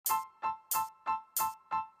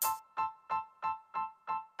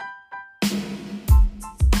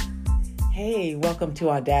Hey, welcome to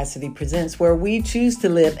Audacity Presents, where we choose to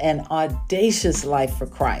live an audacious life for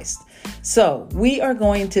Christ. So, we are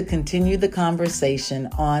going to continue the conversation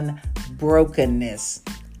on brokenness.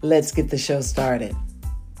 Let's get the show started.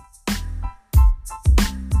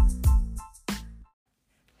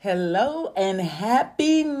 Hello and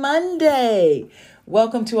happy Monday.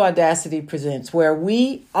 Welcome to Audacity Presents, where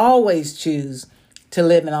we always choose to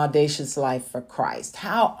live an audacious life for Christ.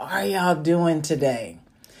 How are y'all doing today?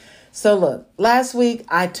 So look, last week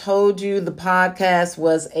I told you the podcast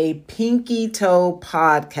was a pinky toe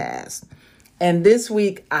podcast. And this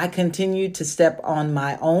week I continue to step on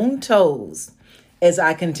my own toes as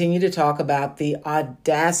I continue to talk about the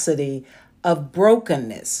audacity of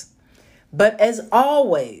brokenness. But as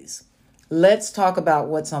always, let's talk about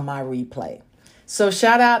what's on my replay. So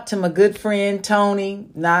shout out to my good friend, Tony,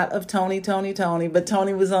 not of Tony, but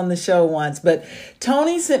Tony was on the show once. But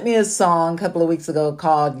Tony sent me a song a couple of weeks ago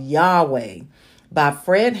called Yahweh by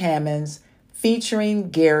Fred Hammonds featuring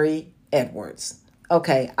Gary Edwards.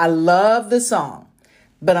 Okay, I love the song,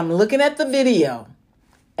 but I'm looking at the video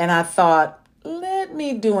and I thought, let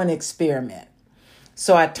me do an experiment.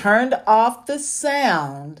 So I turned off the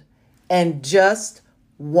sound and just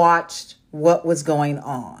watched what was going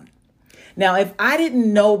on. Now, if I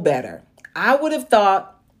didn't know better, I would have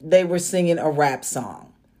thought they were singing a rap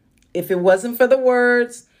song. If it wasn't for the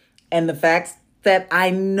words and the fact that I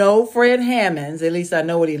know Fred Hammonds, at least I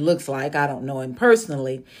know what he looks like. I don't know him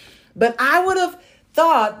personally. But I would have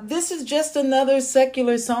thought this is just another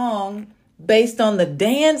secular song based on the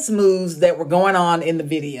dance moves that were going on in the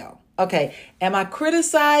video. Okay, am I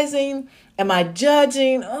criticizing? Am I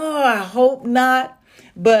judging? Oh, I hope not.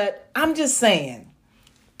 But I'm just saying.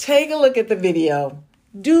 Take a look at the video,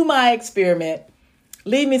 do my experiment,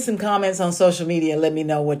 leave me some comments on social media and let me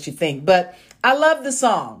know what you think. But I love the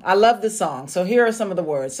song. So here are some of the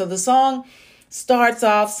words. So the song starts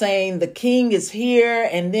off saying the king is here,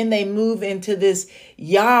 and then they move into this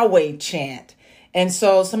Yahweh chant. And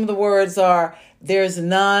so some of the words are, there's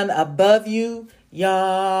none above you,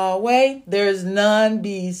 Yahweh. There's none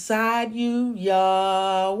beside you,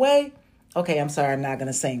 Yahweh. Okay, I'm sorry, I'm not going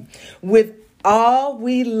to sing. With all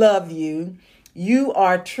we love you. You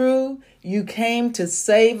are true. You came to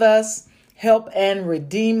save us, help and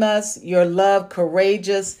redeem us. Your love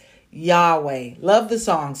courageous, Yahweh. Love the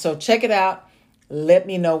song. So check it out. Let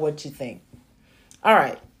me know what you think. All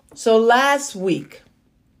right. So last week,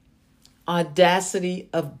 audacity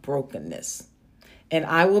of brokenness. And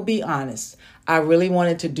I will be honest, I really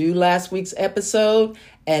wanted to do last week's episode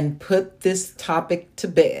and put this topic to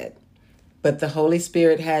bed. But the Holy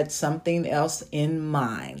Spirit had something else in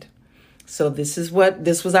mind. So this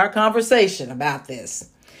was our conversation about this.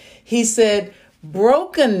 He said,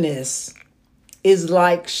 brokenness is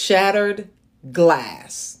like shattered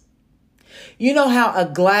glass. You know how a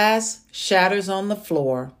glass shatters on the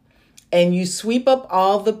floor and you sweep up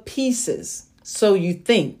all the pieces, so you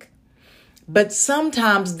think. But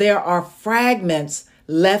sometimes there are fragments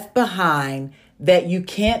left behind that you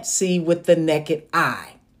can't see with the naked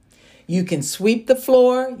eye. You can sweep the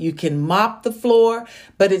floor, you can mop the floor,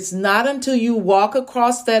 but it's not until you walk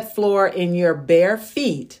across that floor in your bare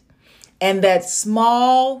feet and that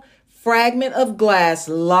small fragment of glass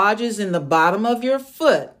lodges in the bottom of your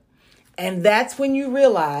foot. And that's when you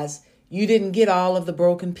realize you didn't get all of the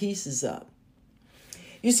broken pieces up.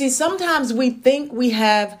 You see, sometimes we think we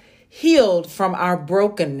have healed from our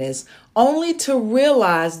brokenness only to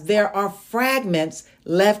realize there are fragments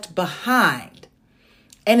left behind.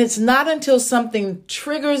 And it's not until something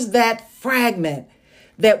triggers that fragment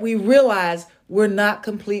that we realize we're not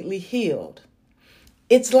completely healed.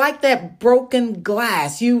 It's like that broken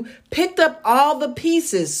glass. You picked up all the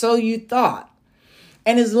pieces, so you thought.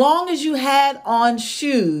 And as long as you had on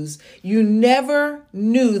shoes, you never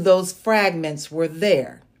knew those fragments were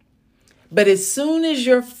there. But as soon as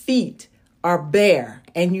your feet are bare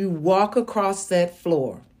and you walk across that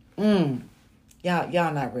floor, y'all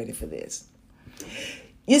not ready for this.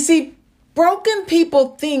 You see, broken people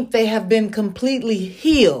think they have been completely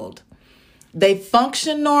healed. They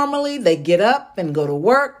function normally, they get up and go to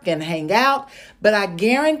work and hang out. But I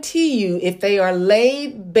guarantee you, if they are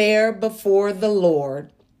laid bare before the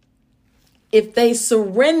Lord, if they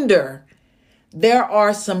surrender, there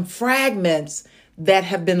are some fragments that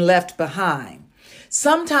have been left behind.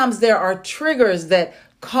 Sometimes there are triggers that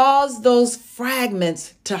cause those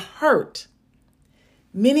fragments to hurt.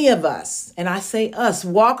 Many of us, and I say us,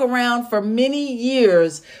 walk around for many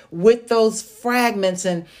years with those fragments,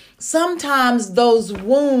 and sometimes those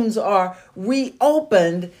wounds are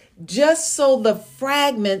reopened just so the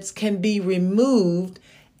fragments can be removed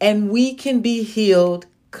and we can be healed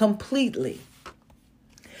completely.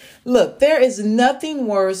 Look, there is nothing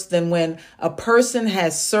worse than when a person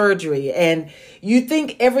has surgery and you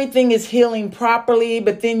think everything is healing properly,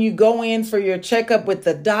 but then you go in for your checkup with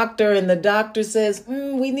the doctor and the doctor says,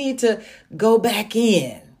 we need to go back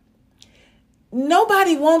in.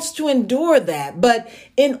 Nobody wants to endure that, but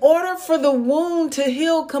in order for the wound to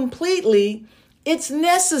heal completely, it's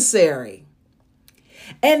necessary.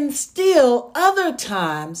 And still, other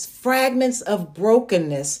times, fragments of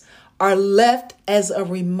brokenness are left as a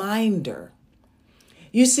reminder.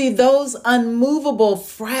 You see, those unmovable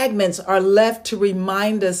fragments are left to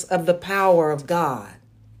remind us of the power of God.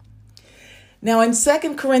 Now, in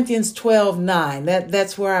 2 Corinthians 12:9,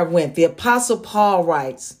 that's where I went. The Apostle Paul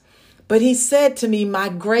writes, "But he said to me, my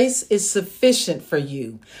grace is sufficient for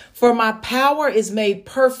you, for my power is made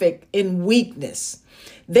perfect in weakness.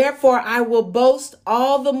 Therefore, I will boast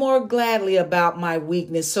all the more gladly about my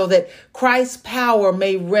weakness so that Christ's power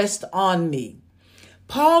may rest on me."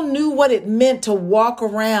 Paul knew what it meant to walk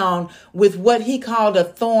around with what he called a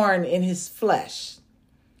thorn in his flesh.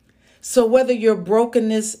 So whether your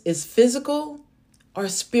brokenness is physical or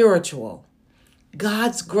spiritual,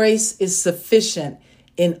 God's grace is sufficient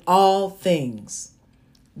in all things.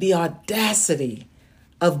 The audacity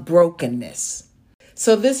of brokenness.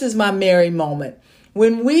 So this is my Mary moment.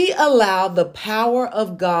 When we allow the power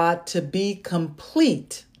of God to be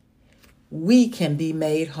complete, we can be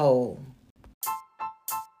made whole.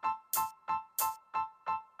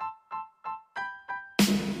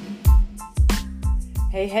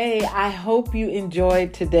 Hey, I hope you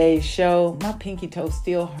enjoyed today's show. My pinky toe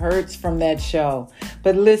still hurts from that show.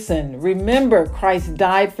 But listen, remember, Christ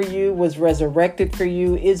died for you, was resurrected for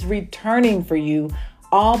you, is returning for you,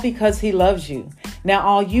 all because he loves you. Now,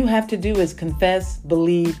 all you have to do is confess,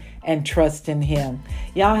 believe, and trust in him.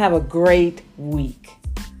 Y'all have a great week.